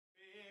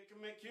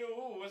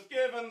McHugh was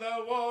given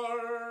the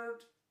word,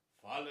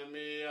 follow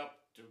me up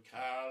to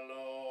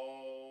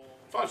Carlow.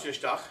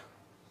 Fáilteach,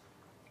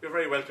 you're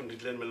very welcome to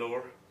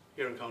Glenmalure,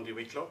 here in County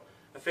Wicklow,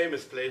 a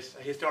famous place,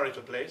 a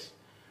historical place,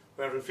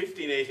 where in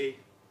 1580,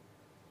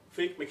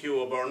 Fiach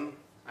McHugh O'Byrne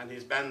and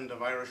his band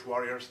of Irish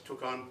warriors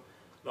took on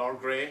Lord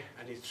Grey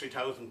and his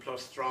 3,000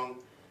 plus strong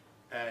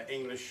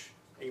English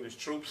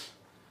troops,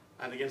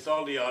 and against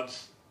all the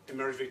odds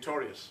emerged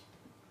victorious.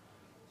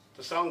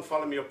 The song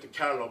Follow Me Up to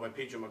Carlow by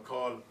P.J.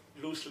 McCall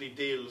loosely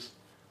deals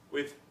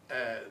with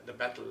the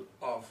Battle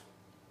of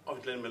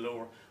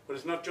Glenmalure, but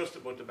it's not just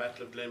about the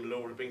Battle of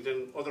Glenmalure. It brings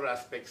in other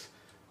aspects,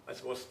 I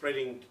suppose,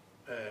 spreading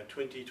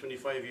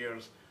 20-25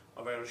 years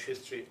of Irish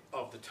history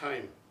of the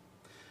time.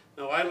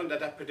 Now, Ireland at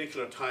that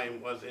particular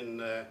time was in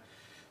a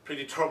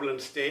pretty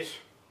turbulent state.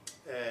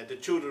 The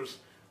Tudors,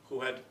 who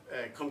had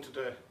come to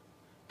the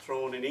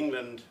throne in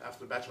England after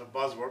the Battle of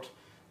Bosworth,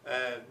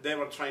 they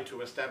were trying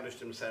to establish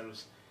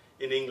themselves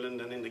in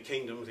England and in the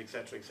kingdoms,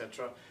 etc.,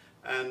 etc.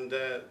 And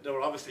they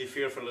were obviously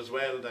fearful as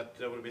well that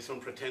there would be some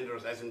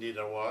pretenders, as indeed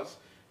there was,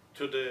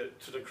 to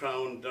the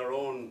crown. Their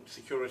own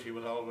security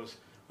was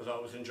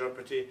always in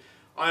jeopardy.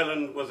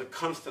 Ireland was a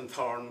constant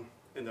thorn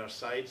in their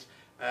sides.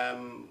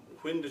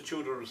 When the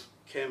Tudors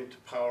came to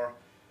power,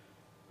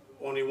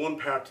 only one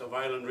part of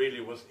Ireland really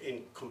was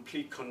in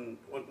complete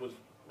was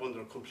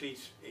under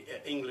complete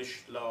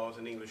English laws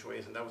and English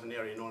ways, and that was an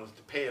area known as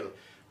the Pale,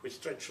 which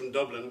stretched from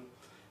Dublin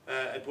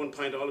at one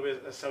point all the way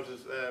as south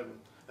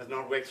as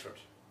North Wexford.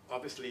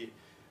 Obviously,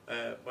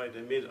 by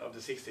the mid of the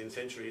 16th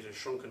century, it had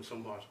shrunken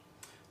somewhat.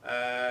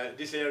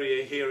 This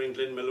area here in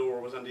Glenmalure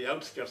was on the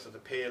outskirts of the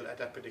Pale at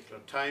that particular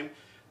time.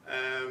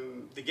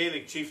 The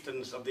Gaelic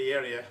chieftains of the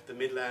area, the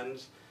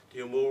Midlands,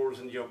 the O'Moores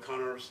and the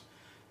O'Connors,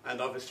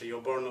 and obviously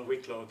O'Byrne and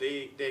Wicklow,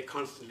 they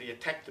constantly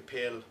attacked the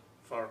Pale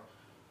for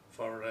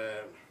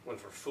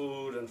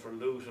food and for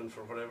loot and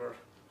for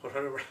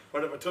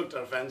whatever took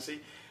their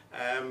fancy.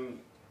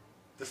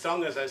 The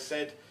song, as I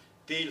said,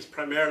 deals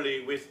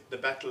primarily with the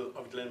Battle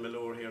of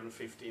Glenmalure here in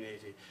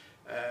 1580.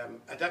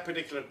 At that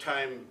particular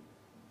time,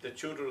 the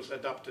Tudors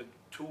adopted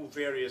two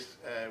various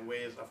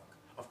ways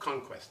of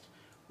conquest.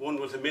 One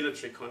was a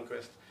military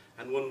conquest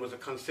and one was a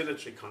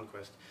conciliatory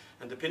conquest.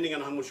 And depending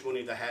on how much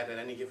money they had at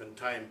any given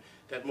time,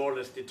 that more or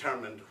less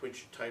determined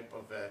which type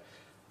of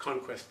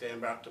conquest they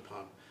embarked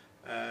upon.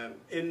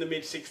 In the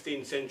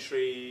mid-16th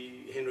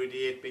century, Henry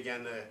VIII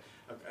began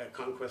a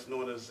conquest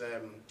known as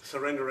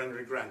Surrender and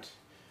Regrant,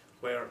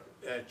 where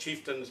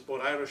chieftains,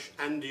 both Irish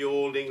and the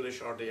Old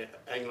English or the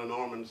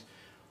Anglo-Normans,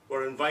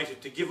 were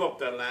invited to give up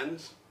their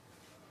lands.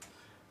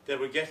 They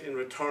would get in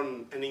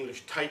return an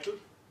English title,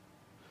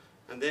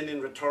 and then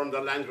in return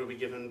their land would be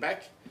given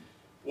back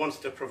once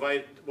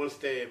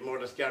they more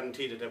or less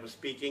guaranteed that they would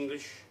speak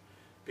English,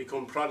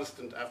 become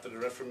Protestant after the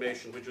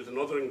Reformation, which was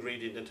another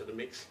ingredient into the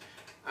mix,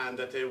 and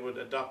that they would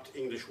adopt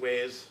English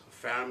ways of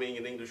farming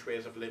and English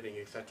ways of living,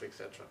 etc.,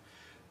 etc.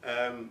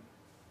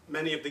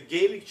 Many of the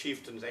Gaelic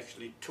chieftains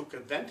actually took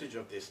advantage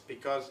of this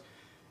because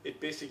it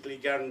basically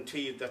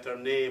guaranteed that their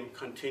name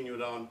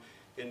continued on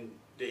in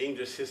the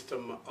English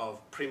system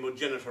of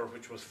primogeniture,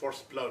 which was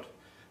first blood.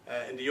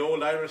 In the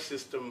old Irish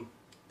system,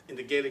 in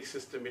the Gaelic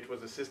system, it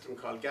was a system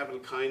called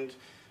Caibidil,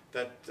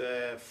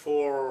 that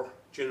 4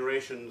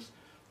 generations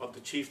of the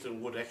chieftain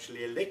would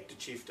actually elect the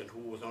chieftain, who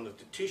was known as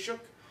the Taoiseach,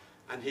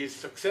 and his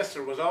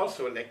successor was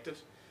also elected,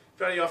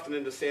 very often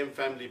in the same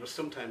family, but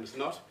sometimes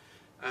not,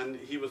 and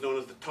he was known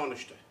as the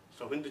Taoiseach.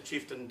 So when the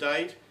chieftain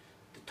died,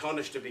 the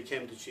Taoiseach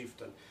became the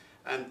chieftain,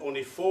 and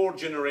only 4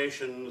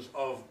 generations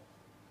of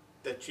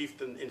the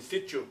chieftain in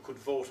situ could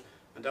vote,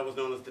 and that was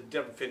known as the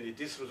Derb Finley.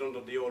 This was under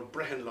the old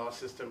Brehon law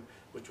system,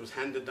 which was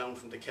handed down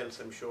from the Celts,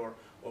 I'm sure,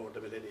 over the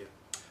millennia.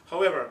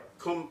 However,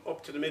 come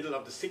up to the middle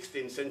of the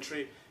 16th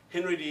century,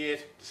 Henry VIII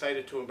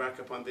decided to embark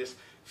upon this.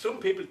 Some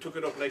people took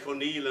it up, like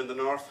O'Neill in the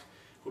north,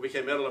 who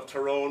became Earl of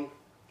Tyrone.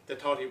 They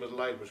thought he was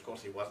alive, which of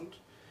course he wasn't,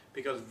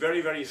 because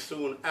very, very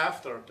soon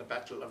after the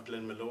Battle of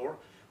Glenmalure,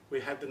 we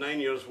had the 9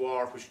 Years'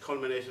 War, which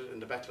culminated in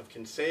the Battle of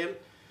Kinsale,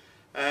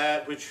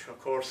 which of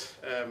course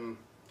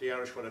the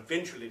Irish were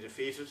eventually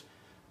defeated,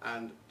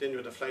 and then you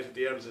had the Flight of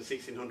the Earls in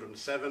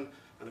 1607,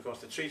 and of course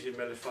the Treaty of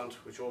Mellifont,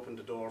 which opened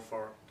the door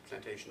for the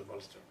Plantation of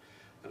Ulster.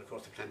 And of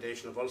course the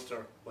Plantation of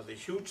Ulster was a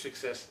huge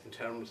success in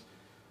terms,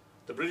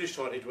 the British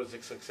thought it was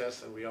a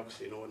success, and we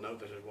obviously know now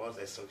that it was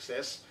a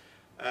success.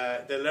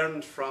 They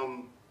learned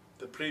from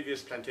the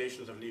previous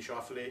plantations of Laois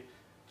Offaly,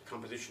 the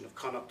composition of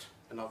Connaught,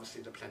 and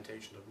obviously the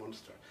plantation of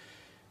Munster.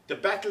 The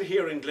battle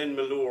here in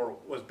Glenmalure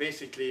was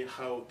basically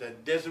how the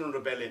Desmond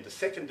Rebellion, the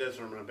second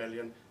Desmond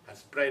Rebellion, had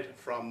spread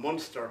from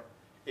Munster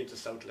into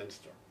South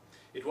Leinster.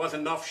 It was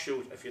an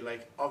offshoot, if you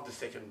like, of the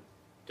second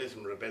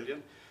Desmond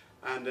Rebellion,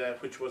 and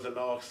which was a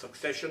law of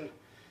succession,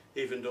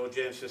 even though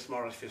James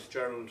Fitzmaurice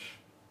Fitzgerald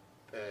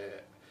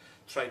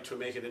tried to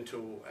make it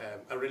into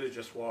a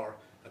religious war,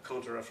 a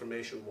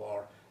counter-reformation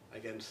war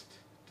against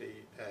the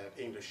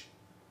English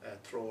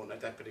throne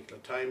at that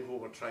particular time, who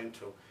were trying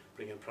to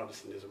bring in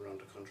Protestantism around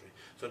the country.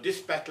 So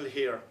this battle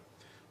here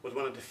was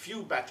one of the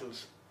few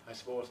battles, I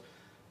suppose,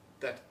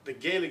 that the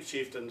Gaelic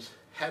chieftains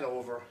had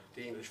over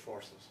the English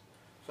forces.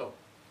 So,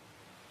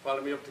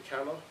 follow me up to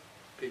Carlow,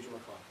 Peter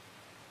McCall.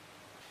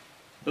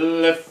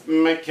 Lift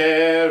me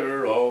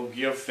care og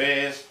your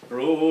face,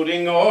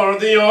 brooding o'er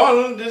the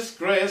old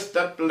disgrace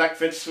that Black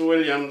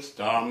Fitzwilliam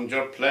stormed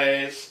your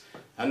place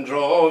and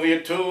drove you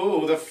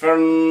to the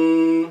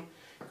fern.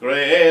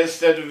 Grace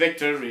that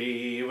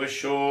victory was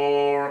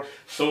sure,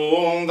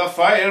 soon the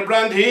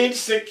firebrand he'd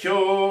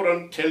secure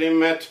until he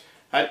met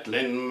at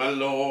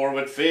Glenmalure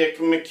with fake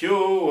McHugh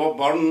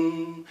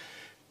O'Byrne.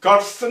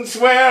 Curse and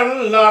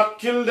swear, Lord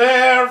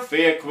Kildare,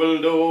 fake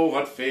will do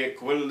what fake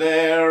will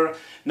dare.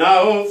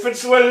 Now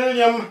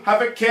Fitzwilliam,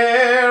 have a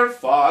care,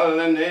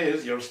 fallen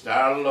is your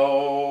star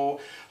low.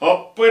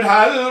 Up with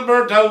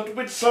halberd, out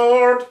with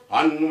sword,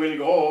 on we'll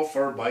go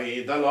for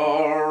by the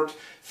Lord.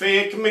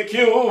 Fake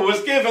McHugh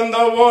was given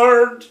the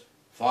word,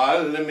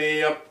 follow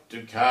me up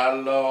to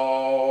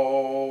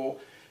Carlow.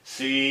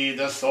 See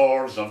the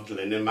swords of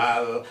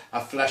Glenemal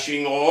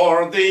a-flashing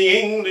o'er the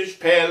English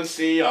pale.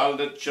 See all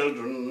the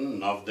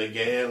children of the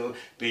Gael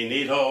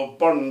beneath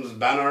O'Byrne's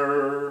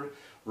banner.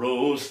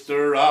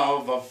 Rooster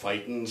of a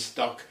fighting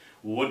stock,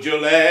 would you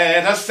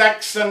let a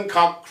Saxon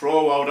cock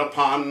crow out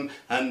upon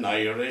an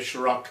Irish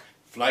rock?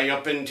 Fly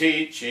up and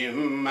teach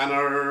him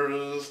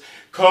manners.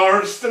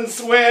 Curse and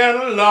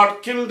swear,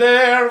 Lord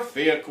Kildare,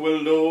 fake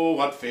will do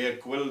what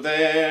fake will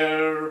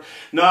dare.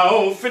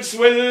 Now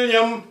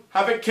Fitzwilliam,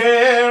 have a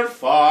care,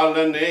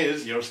 fallen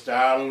is your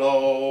star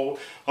low.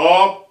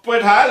 Up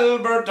with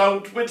halberd,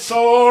 out with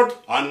sword,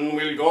 on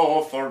we'll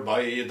go for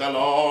by the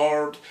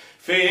Lord.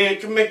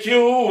 Fake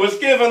McHugh was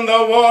given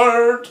the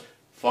word,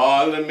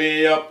 follow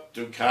me up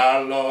to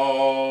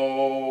Carlow.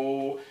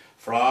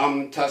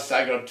 From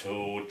Tassagar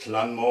to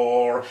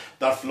Clonmore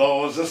there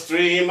flows a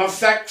stream of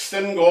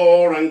Saxon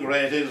gore, and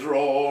great is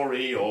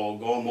Rory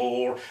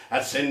O'Gomore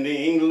at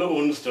sending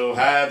loons to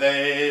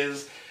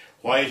Hades.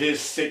 White is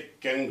sick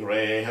and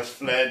grey has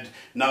fled,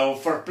 now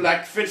for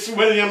Black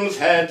Fitzwilliam's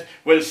head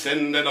we'll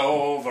send it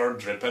over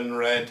dripping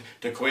red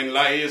to Queen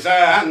Liza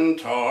and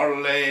her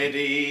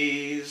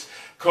ladies.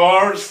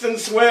 Curse and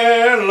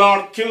swear,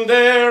 Lord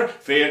Kildare,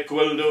 fake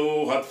will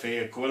do what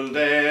fake will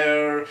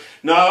dare.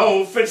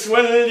 Now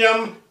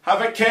Fitzwilliam,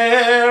 have a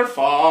care,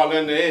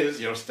 fallen is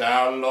your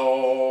star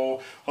low.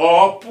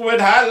 Up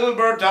with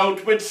halberd,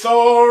 out with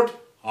sword,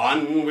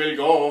 on we'll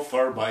go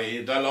for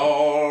by the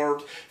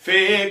Lord.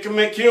 Fake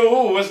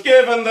McHugh was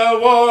given the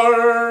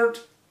word,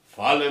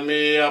 follow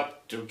me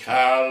up to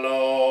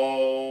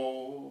Carlow.